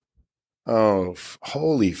Oh,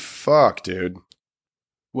 holy fuck, dude.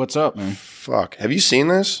 What's up, man? Fuck. Have you seen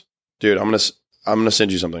this? Dude, I'm gonna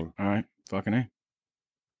send you something. All right. Fucking A.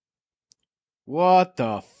 What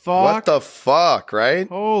the fuck? What the fuck, right?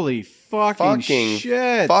 Holy fucking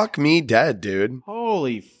shit. Fuck me dead, dude.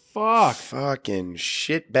 Holy fuck. Fucking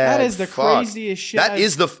shit bag. That is the craziest shit.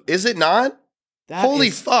 Is it not?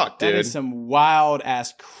 Holy fuck, dude. That is some wild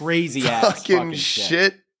ass, crazy ass fucking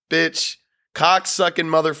shit, bitch. Cock sucking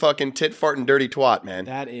motherfucking tit farting dirty twat, man.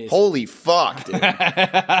 That is. Holy fuck, dude.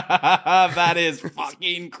 That is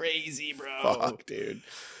fucking crazy, bro. Fuck, dude.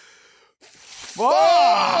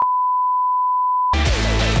 Fuck.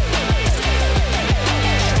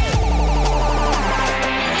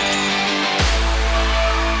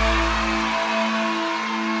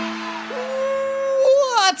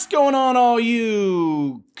 What's going on, all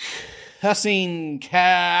you cussing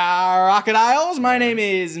crocodiles? My name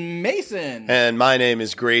is Mason. And my name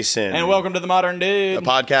is Grayson. And welcome to The Modern Dude. A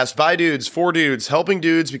podcast by dudes, for dudes, helping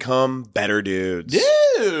dudes become better dudes.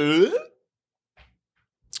 Dude.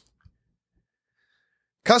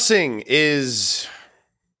 Cussing is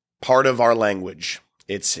part of our language.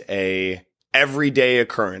 It's a everyday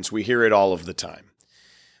occurrence. We hear it all of the time.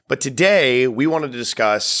 But today, we wanted to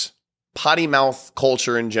discuss potty mouth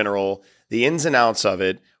culture in general, the ins and outs of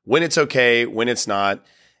it, when it's okay, when it's not,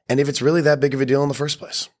 and if it's really that big of a deal in the first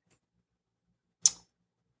place.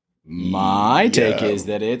 My take is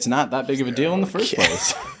that it's not that big of a deal in the first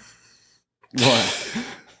place. What?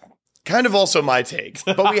 Kind of also my take,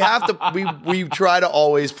 but we have to, we try to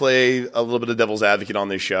always play a little bit of devil's advocate on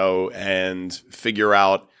this show and figure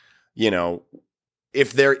out,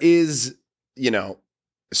 if there is,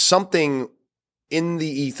 something in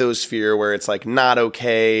the ethosphere where it's like not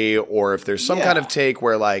okay, or if there's some kind of take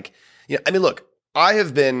where look, I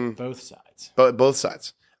have been both sides. Both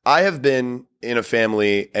sides. I have been in a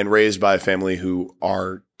family and raised by a family who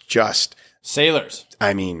are just sailors.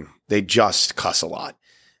 I mean, they just cuss a lot.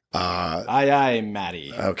 Aye,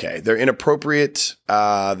 Maddie. Okay, they're inappropriate.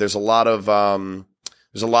 There's a lot of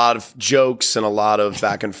jokes and a lot of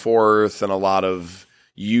back and forth and a lot of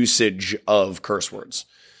usage of curse words.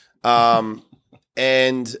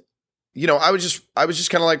 And I was just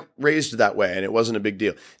kind of like raised that way, and it wasn't a big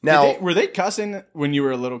deal. Now, were they cussing when you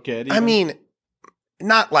were a little kid? Even? I mean,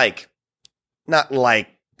 not like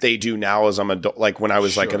they do now as I'm adult, like when I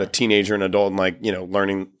was like a teenager and adult and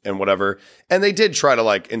learning and whatever. And they did try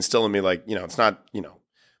to instill in me, it's not,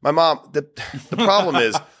 my mom, the problem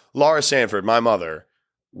is Laura Sanford, my mother,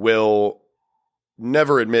 will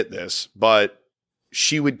never admit this, but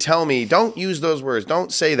she would tell me, don't use those words,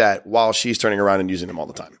 don't say that, while she's turning around and using them all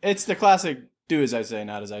the time. It's the classic, do as I say,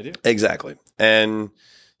 not as I do. Exactly. And,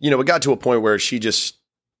 it got to a point where she just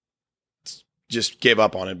gave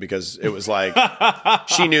up on it because it was like,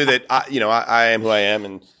 she knew that, I am who I am.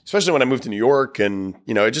 And especially when I moved to New York and,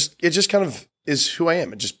 it just kind of is who I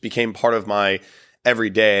am. It just became part of my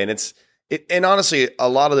everyday. And and honestly, a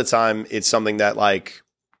lot of the time it's something that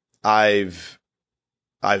I've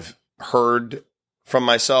heard from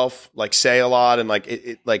myself, say a lot. And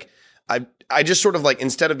I just sort of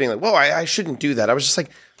instead of being whoa, I shouldn't do that. I was just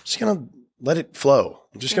just going to let it flow.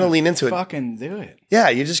 I'm just going to lean into it. Fucking do it. Yeah,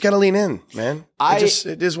 you just got to lean in, man.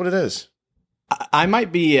 It is what it is. I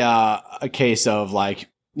might be a case of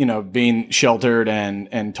being sheltered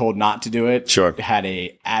and told not to do it. Sure. Had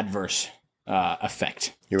a adverse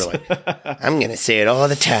effect. You were like, I'm going to say it all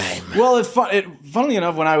the time. Well, funnily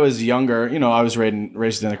enough, when I was younger, I was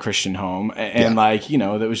raised in a Christian home, and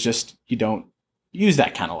that was just, you don't use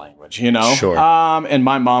that kind of language, Sure. And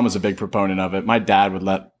my mom was a big proponent of it. My dad would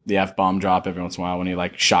let the F-bomb drop every once in a while when he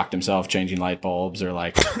shocked himself changing light bulbs or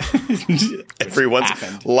every once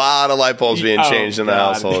a lot of light bulbs being changed in the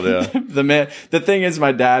household. Yeah. The thing is,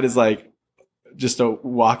 my dad is just a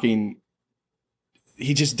walking.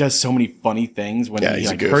 He just does so many funny things when he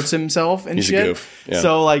hurts himself and shit. A goof. Yeah.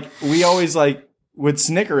 So we always would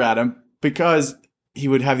snicker at him because he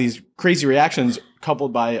would have these crazy reactions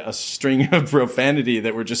coupled by a string of profanity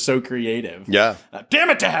that were just so creative. Yeah. Damn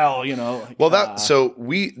it to hell, Well,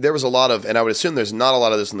 there was a lot of, and I would assume there's not a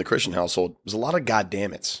lot of this in the Christian household. There's a lot of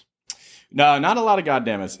goddammits. No, not a lot of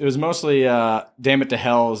goddammits. It was mostly damn it to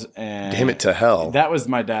hells and damn it to hell. That was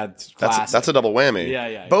my dad's classic. That's a double whammy.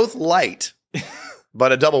 Yeah. Both light,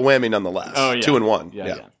 but a double whammy nonetheless. Oh, yeah. 2 in 1.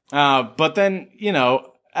 Yeah. But then,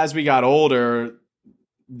 as we got older,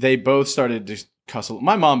 they both started to cuss.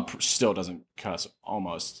 My mom still doesn't cuss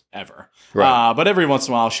almost ever. Right. But every once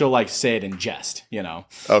in a while, she'll say it in jest,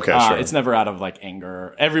 Okay, sure. It's never out of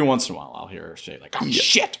anger. Every once in a while, I'll hear her say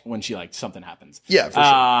shit when she something happens. Yeah, for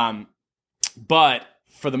sure. But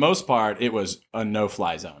for the most part, it was a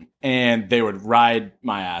no-fly zone, and they would ride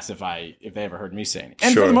my ass if they ever heard me say it.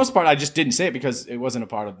 And for the most part, I just didn't say it because it wasn't a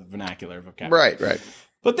part of the vernacular vocabulary. Right.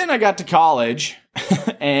 But then I got to college,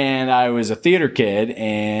 and I was a theater kid,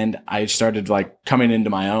 and I started like coming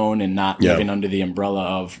into my own and not living under the umbrella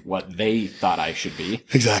of what they thought I should be.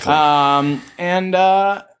 Exactly. And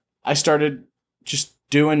I started just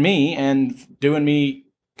doing me, and doing me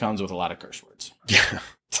comes with a lot of curse words. Yeah.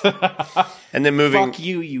 And then moving. Fuck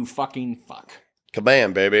you, you fucking fuck.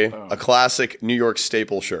 Kabam, baby. Boom. A classic New York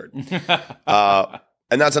staple shirt.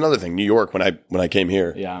 And that's another thing. New York, when I came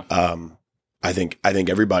here, I think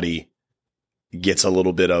everybody gets a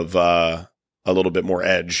little bit more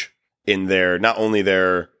edge in their, not only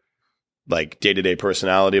their like day-to-day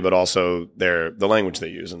personality, but also the language they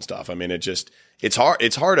use and stuff. I mean, it's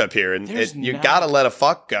hard up here, and you gotta let a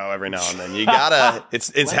fuck go every now and then. You gotta,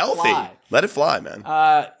 it's healthy. Let it fly, man.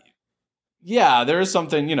 Yeah, there is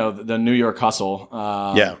something, the New York hustle,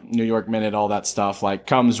 New York Minute, all that stuff, like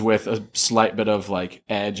comes with a slight bit of like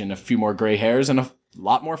edge and a few more gray hairs and a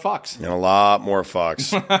lot more fucks. And a lot more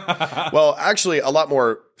fucks. Well, actually, a lot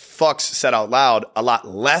more fucks said out loud, a lot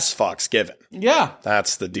less fucks given. Yeah.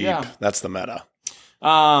 That's the deep. Yeah. That's the meta.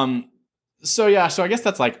 So I guess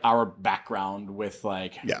that's like our background with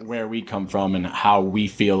like where we come from and how we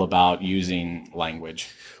feel about using language.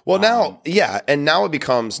 Well, now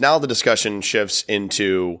the discussion shifts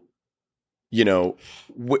into,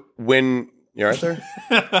 when you're right there.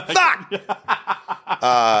 Fuck.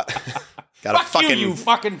 Got a fucking you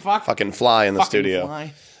fucking fuck. Fucking fly in the fucking studio.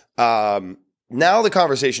 Fly. Now the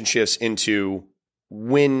conversation shifts into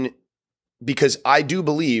because I do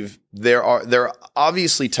believe there are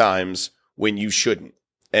obviously times when you shouldn't,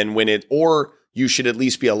 and or you should at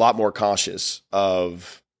least be a lot more cautious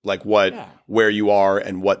of like where you are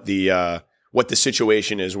and what the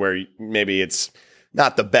situation is, where maybe it's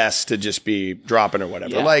not the best to just be dropping or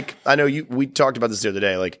whatever. Yeah. Like I know we talked about this the other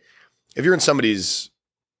day. Like if you're in somebody's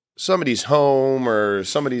home or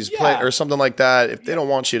somebody's play or something like that, if they don't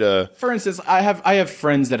want you to, for instance, I have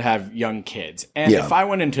friends that have young kids, and if I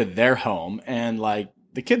went into their home and like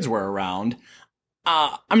the kids were around,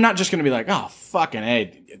 I'm not just going to be like, oh, fucking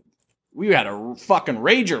hey, we had a fucking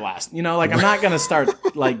rager last, like I'm not going to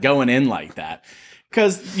start like going in like that.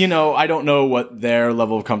 Because, I don't know what their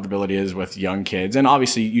level of comfortability is with young kids. And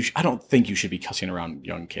obviously, I don't think you should be cussing around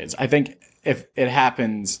young kids. I think if it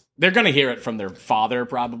happens, they're going to hear it from their father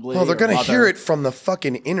probably. Well, they're going to hear it from the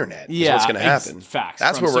fucking internet. Yeah, what's going to happen. Facts.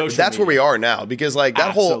 That's where we are now. Because like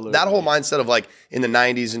that whole mindset of like in the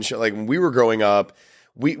 90s and shit, like when we were growing up,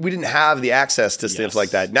 we didn't have the access to stuff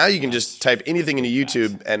like that. Now you can just type anything into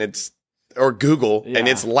YouTube and or Google, and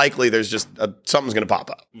it's likely there's just something's going to pop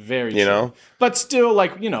up. Very true. But still,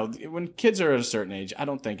 like, when kids are at a certain age, I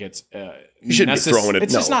don't think it's you shouldn't be throwing it.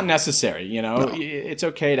 It's just not necessary, No. It's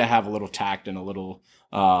okay to have a little tact and a little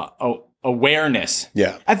awareness.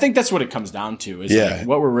 Yeah. I think that's what it comes down to is like,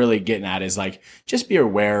 what we're really getting at is like, just be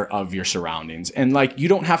aware of your surroundings. And like, you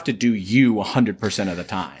don't have to do you 100% of the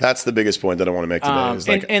time. That's the biggest point that I want to make today is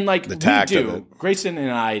like, and like the tact of it. Grayson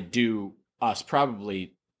and I do us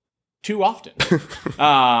probably too often.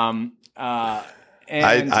 And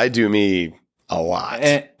I do me a lot,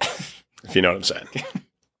 if you know what I'm saying.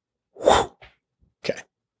 Okay.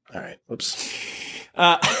 All right. Whoops.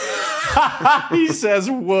 He says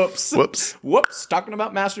whoops. Whoops. Talking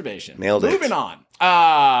about masturbation. Nailed it. Moving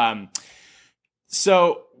on.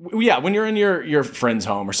 So yeah, when you're in your friend's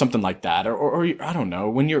home or something like that, or I don't know,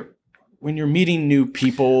 when you're meeting new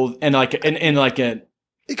people and like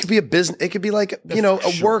it could be a business. It could be like,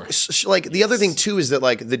 a work. Like the other thing too is that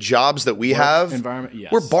like the jobs that we have, environment,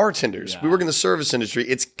 yes. We're bartenders. Yeah. We work in the service industry.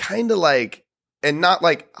 It's kind of like, and not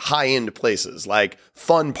like high end places, like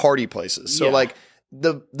fun party places. So like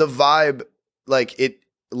the vibe, like it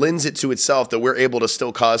lends it to itself that we're able to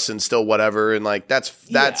still cuss and still whatever. And like, that's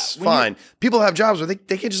fine. People have jobs where they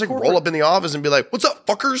can't just like roll up in the office and be like, what's up,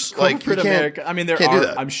 fuckers? Like, America. I mean,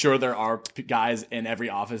 I'm sure there are guys in every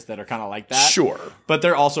office that are kind of like that. Sure. But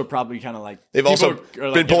they're also probably kind of like, they've also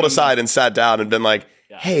been pulled aside and sat down and been like,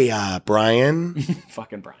 hey, Brian.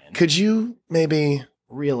 Fucking Brian. Could you maybe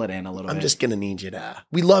reel it in a little bit? I'm just going to need you to,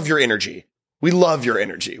 we love your energy. We love your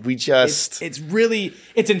energy. We just, it's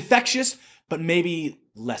infectious, but maybe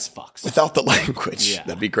less fucks. Without the language. Yeah.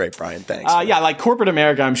 That'd be great, Brian. Thanks. Like corporate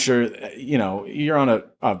America, I'm sure, you're on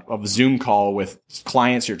a Zoom call with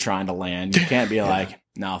clients you're trying to land. You can't be like,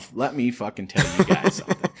 now let me fucking tell you guys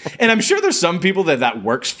something. And I'm sure there's some people that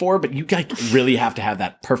works for, but you guys really have to have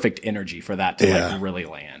that perfect energy for that to like really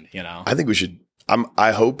land, I think we should,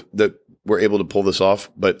 I hope that we're able to pull this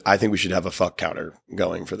off, but I think we should have a fuck counter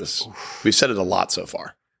going for this. We've said it a lot so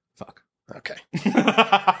far. Okay.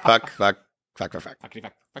 Fuck.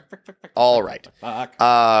 All right.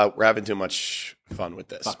 We're having too much fun with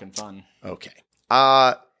this. Fucking fun. Okay.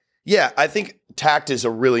 Yeah, I think tact is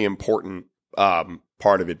a really important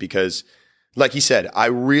part of it because, like you said, I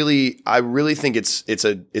really think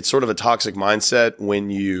it's sort of a toxic mindset when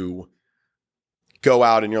you go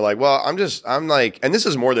out and you're like, well, I'm like, and this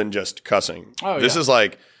is more than just cussing. Oh, this is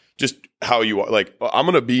like just how you are. Like, I'm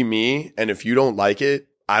gonna be me, and if you don't like it,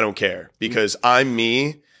 I don't care because I'm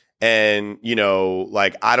me. And, you know,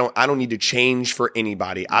 like, I don't need to change for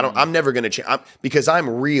anybody. I'm never going to change because I'm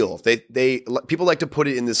real. People like to put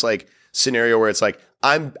it in this like scenario where it's like,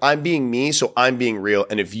 I'm being me. So I'm being real.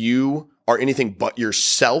 And if you are anything but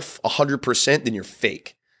yourself 100%, then you're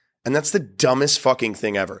fake. And that's the dumbest fucking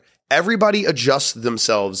thing ever. Everybody adjusts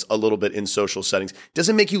themselves a little bit in social settings.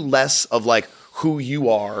 Doesn't make you less of like who you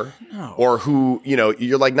are or who, you know,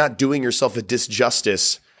 you're like not doing yourself a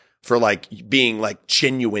disjustice for like being like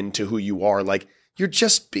genuine to who you are. Like you're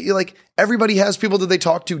just like, everybody has people that they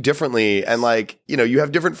talk to differently. And like, you know, you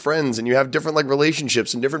have different friends and you have different like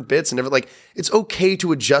relationships and different bits and different, like, it's okay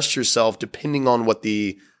to adjust yourself depending on what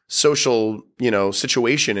the social, you know,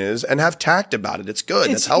 situation is and have tact about it. It's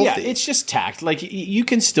good. It's healthy. Yeah, it's just tact. Like you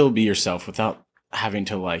can still be yourself without having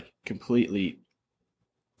to like completely,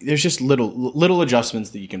 there's just little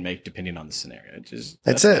adjustments that you can make depending on the scenario.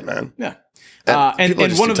 That's it, man. Yeah. And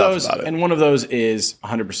one of those is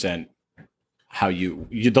 100% how you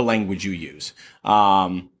the language you use.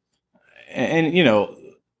 And you know,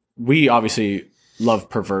 we obviously love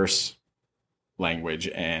perverse language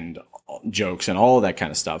and jokes and all of that kind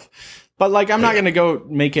of stuff. But like, I'm not going to go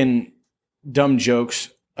making dumb jokes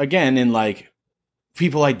again in like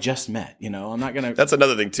people I just met, you know. I'm not gonna. That's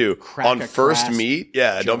another thing too. On first meet,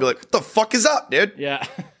 joke. Don't be like, "What the fuck is up, dude?" Yeah.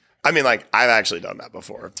 I mean, like I've actually done that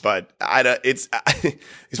before, but it's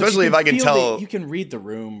especially if I can tell you can read the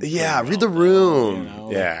room. Yeah, read the room. You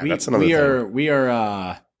know? Yeah, that's another thing. We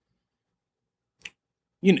are.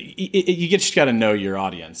 You know, you just got to know your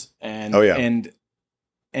audience, and and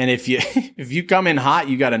if you come in hot,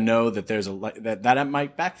 you got to know that there's that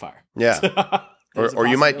might backfire. Yeah, or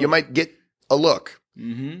you might get a look.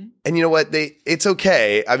 Mm-hmm. And you know what? It's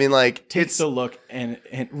okay. I mean, like, take the look and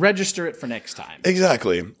register it for next time.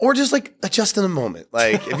 Exactly. Or just like adjust in a moment.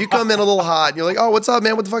 Like if you come in a little hot and you're like, "Oh, what's up,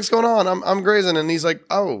 man? What the fuck's going on? I'm grazing," and he's like,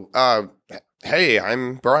 "Oh, hey,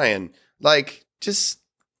 I'm Brian." Like, just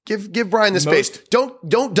give Brian the space.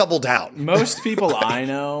 Don't double down. Most people I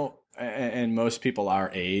know and most people our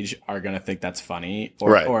age are gonna think that's funny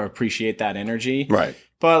or appreciate that energy. Right.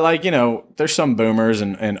 But like, you know, there's some boomers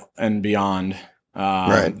and beyond.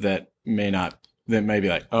 That may be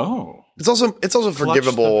like, oh, it's also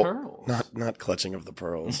forgivable. Not clutching of the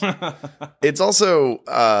pearls. It's also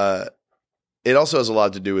it also has a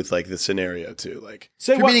lot to do with like the scenario too. Like,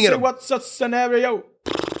 what's a scenario?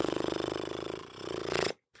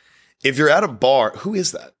 If you're at a bar, who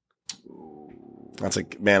is that? That's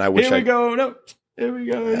like, man, I wish. Here we go. No, here we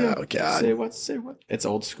go. Oh God. Say what? It's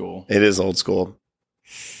old school. It is old school.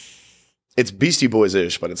 It's Beastie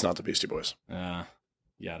Boys-ish, but it's not the Beastie Boys. Yeah,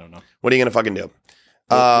 I don't know. What are you going to fucking do?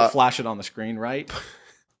 We'll flash it on the screen, right?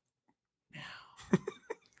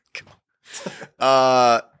 Come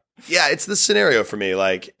on. Yeah, it's the scenario for me.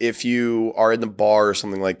 Like, if you are in the bar or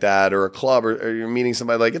something like that, or a club, or you're meeting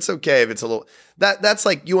somebody, like, it's okay if it's a little... That's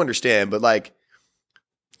like, you understand, but like,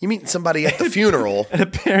 you meet somebody at the funeral. At a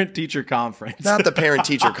parent-teacher conference. Not the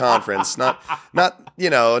parent-teacher conference. Not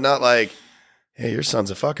like... Hey, your son's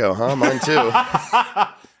a fucko, huh? Mine too.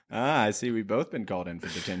 I see. We've both been called in for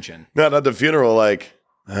detention. Not at the funeral, like,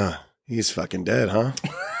 he's fucking dead, huh?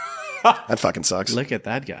 That fucking sucks. Look at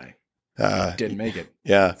that guy. Didn't make it.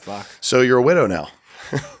 Yeah. Fuck. So you're a widow now.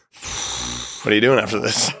 What are you doing after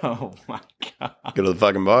this? Oh my God. Go to the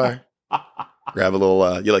fucking bar. Grab a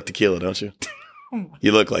little, you like tequila, don't you?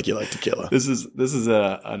 You look like you like tequila. This is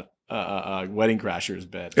a Wedding Crashers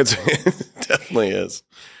bit. It definitely is.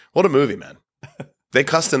 What a movie, man. They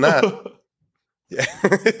cussed in that. Yeah.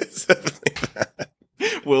 It's definitely that.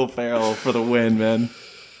 Will Ferrell for the win, man.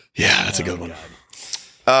 Yeah, that's a good one.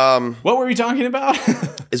 What were we talking about?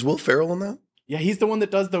 Is Will Ferrell in that? Yeah, he's the one that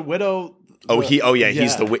does the widow. He's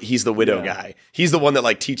the widow guy. He's the one that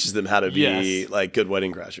like teaches them how to be like good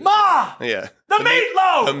wedding crashers. Ma! Yeah. The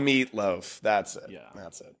meatloaf! The meatloaf. That's it. Yeah.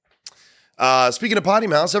 That's it. Speaking of Potty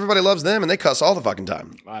Mouse, everybody loves them and they cuss all the fucking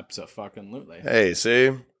time. Absolutely. Hey,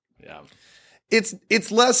 see? Yeah.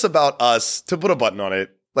 It's less about us, to put a button on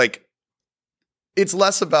it, like, it's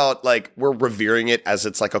less about, like, we're revering it as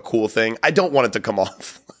it's, like, a cool thing. I don't want it to come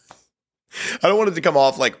off. I don't want it to come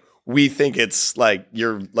off like we think it's like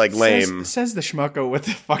you're like lame. Says the schmucko with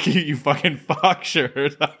the "fuck you fucking fuck"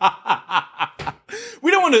 shirt.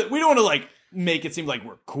 We don't want to like make it seem like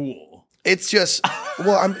we're cool. It's just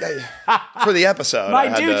for the episode.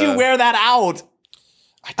 My dude, you wear that out.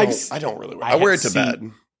 I don't really wear. I wear it to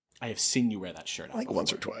bed. I have seen you wear that shirt out like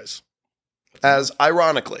once or twice. As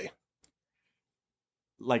ironically,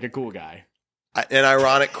 like a cool guy. An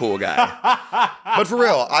ironic cool guy. But for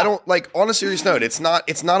real, I don't like, on a serious note, it's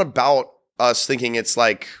not about us thinking it's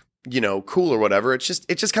like, cool or whatever. It's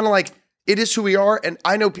just kind of like, it is who we are. And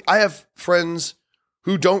I know I have friends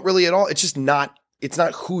who don't really at all. It's not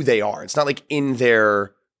who they are. It's not like in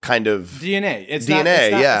their kind of DNA. It's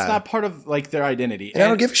not part of like their identity. And I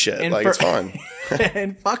don't give a shit. Like, it's fine.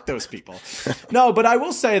 And fuck those people. No, but I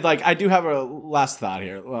will say, like, I do have a last thought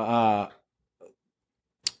here.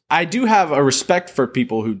 I do have a respect for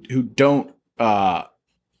people who don't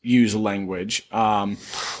use language,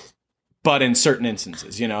 but in certain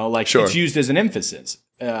instances, like sure. It's used as an emphasis.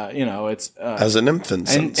 It's as an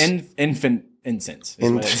infant infant incense.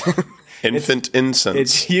 Infant incense.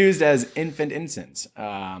 It's used as infant incense.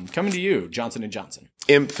 Coming to you, Johnson & Johnson.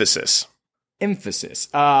 Emphasis.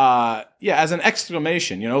 As an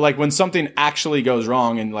exclamation. Like when something actually goes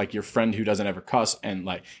wrong, and like your friend who doesn't ever cuss, and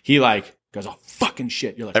like he like goes, "Oh fucking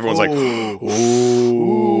shit!" You're like, everyone's like,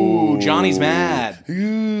 "Ooh, Johnny's mad."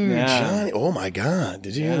 Ooh, yeah. Johnny! Oh my god!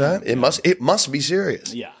 Did you hear that? It must be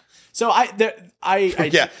serious. Yeah. So I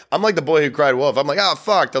I'm like the boy who cried wolf. I'm like, oh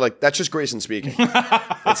fuck. They're like, that's just Grayson speaking.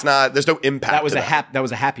 It's not. There's no impact. That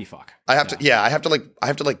was a happy fuck. I have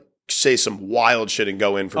to say some wild shit and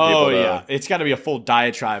go in for people. Oh yeah, it's got to be a full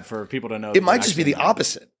diatribe for people to know. It might just be the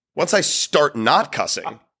opposite. Once I start not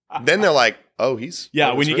cussing, then they're like, oh, he's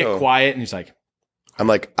when you get quiet and he's like, I'm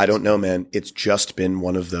like, I don't know, man. It's just been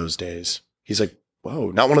one of those days. He's like,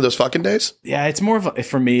 whoa, not one of those fucking days? Yeah, it's more of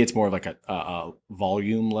for me, it's more of like a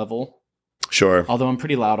volume level. Sure. Although I'm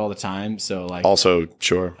pretty loud all the time, so like also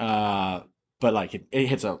sure. But like it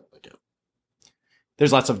hits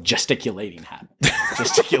there's lots of gesticulating happening.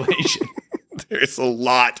 Gesticulation. There's a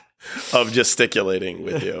lot of gesticulating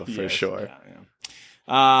with you for sure.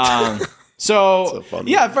 Yeah. So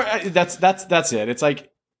that's it. It's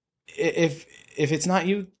like if it's not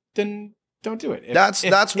you, then don't do it.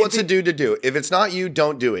 That's what's a dude to do. If it's not you,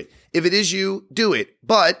 don't do it. If it is you, do it.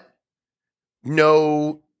 But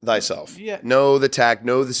know thyself. Yeah. Know the tact,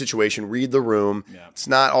 know the situation, read the room. Yeah. It's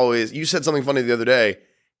not always, you said something funny the other day.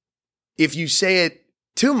 If you say it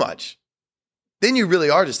too much, then you really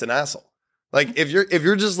are just an asshole. Like if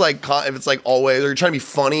you're just like, if it's like always, or you're trying to be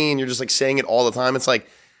funny and you're just like saying it all the time, it's like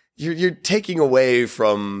you're taking away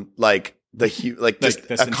from like this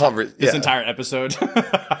entire episode.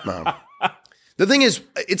 No. The thing is,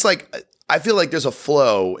 it's like, I feel like there's a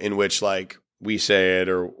flow in which like we say it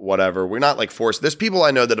or whatever. We're not like forced. There's people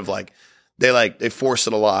I know that have like, they force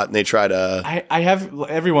it a lot and they try to. I have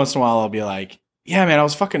every once in a while I'll be like, yeah, man, I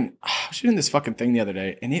was doing this fucking thing the other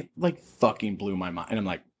day and it like fucking blew my mind. And I'm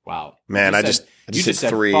like, wow. Man, I just said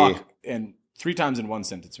three. Fuck and 3 times in one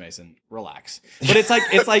sentence, Mason. Relax. But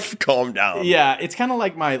it's like calm down. Yeah, it's kind of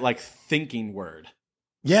like my like thinking word.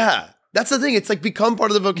 Yeah. That's the thing. It's like become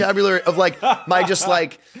part of the vocabulary of like my just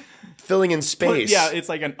like filling in space. Yeah, it's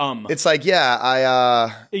like an It's like,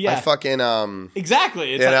 I fucking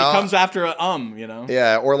exactly. It's like it comes after a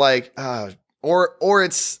Yeah, or like or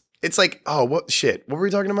it's like, oh, what shit. What were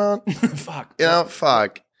we talking about? Fuck.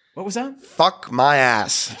 Fuck. What was that? Fuck my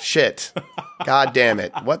ass. Shit. God damn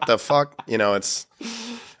it. What the fuck? It's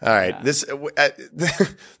all right. Yeah. This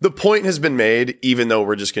the point has been made, even though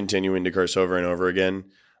we're just continuing to curse over and over again.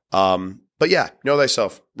 But yeah, know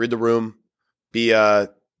thyself. Read the room. Be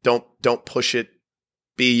don't push it.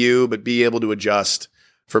 Be you, but be able to adjust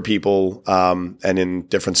for people and in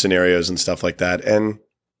different scenarios and stuff like that. And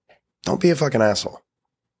don't be a fucking asshole.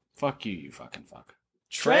 Fuck you, you fucking fuck.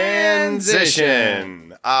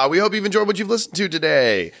 Transition. We hope you've enjoyed what you've listened to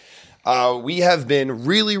today. We have been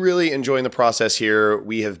really, really enjoying the process here.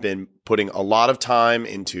 We have been putting a lot of time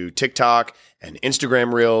into TikTok and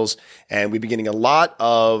Instagram Reels, and we've been getting a lot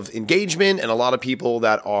of engagement and a lot of people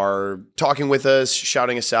that are talking with us,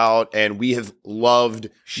 shouting us out, and we have loved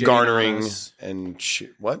garnering and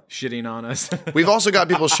shitting on us. We've also got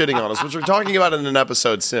people shitting on us, which we're talking about in an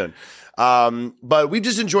episode soon. But we've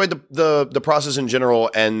just enjoyed the process in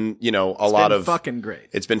general, and it's been fucking great.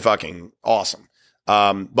 It's been fucking awesome.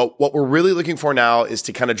 But what we're really looking for now is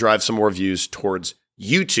to kind of drive some more views towards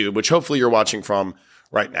YouTube, which hopefully you're watching from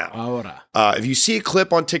right now. If you see a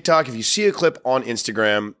clip on TikTok, if you see a clip on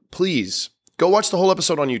Instagram, please go watch the whole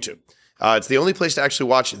episode on YouTube. It's the only place to actually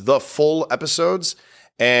watch the full episodes.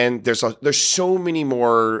 And there's so many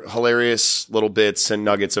more hilarious little bits and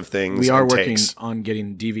nuggets of things. We are working takes. on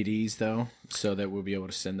getting DVDs though, so that we'll be able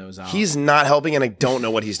to send those out. He's not helping, and I don't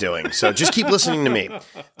know what he's doing. So just keep listening to me.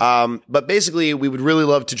 But basically, we would really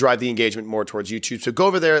love to drive the engagement more towards YouTube. So go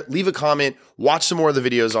over there, leave a comment, watch some more of the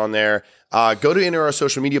videos on there. Go to any of our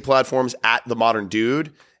social media platforms at The Modern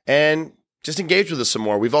Dude, and just engage with us some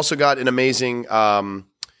more. We've also got an amazing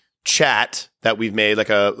chat that we've made,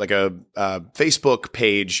 like a Facebook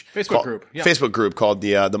page, Facebook group called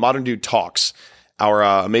the Modern Dude Talks. Our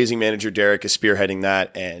amazing manager Derek is spearheading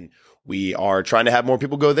that, and we are trying to have more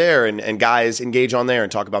people go there and guys engage on there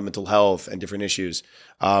and talk about mental health and different issues.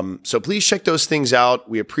 So please check those things out.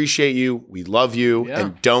 We appreciate you. We love you,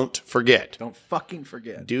 and don't forget. Don't fucking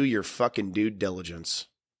forget. Do your fucking due diligence.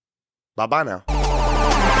 Bye bye now.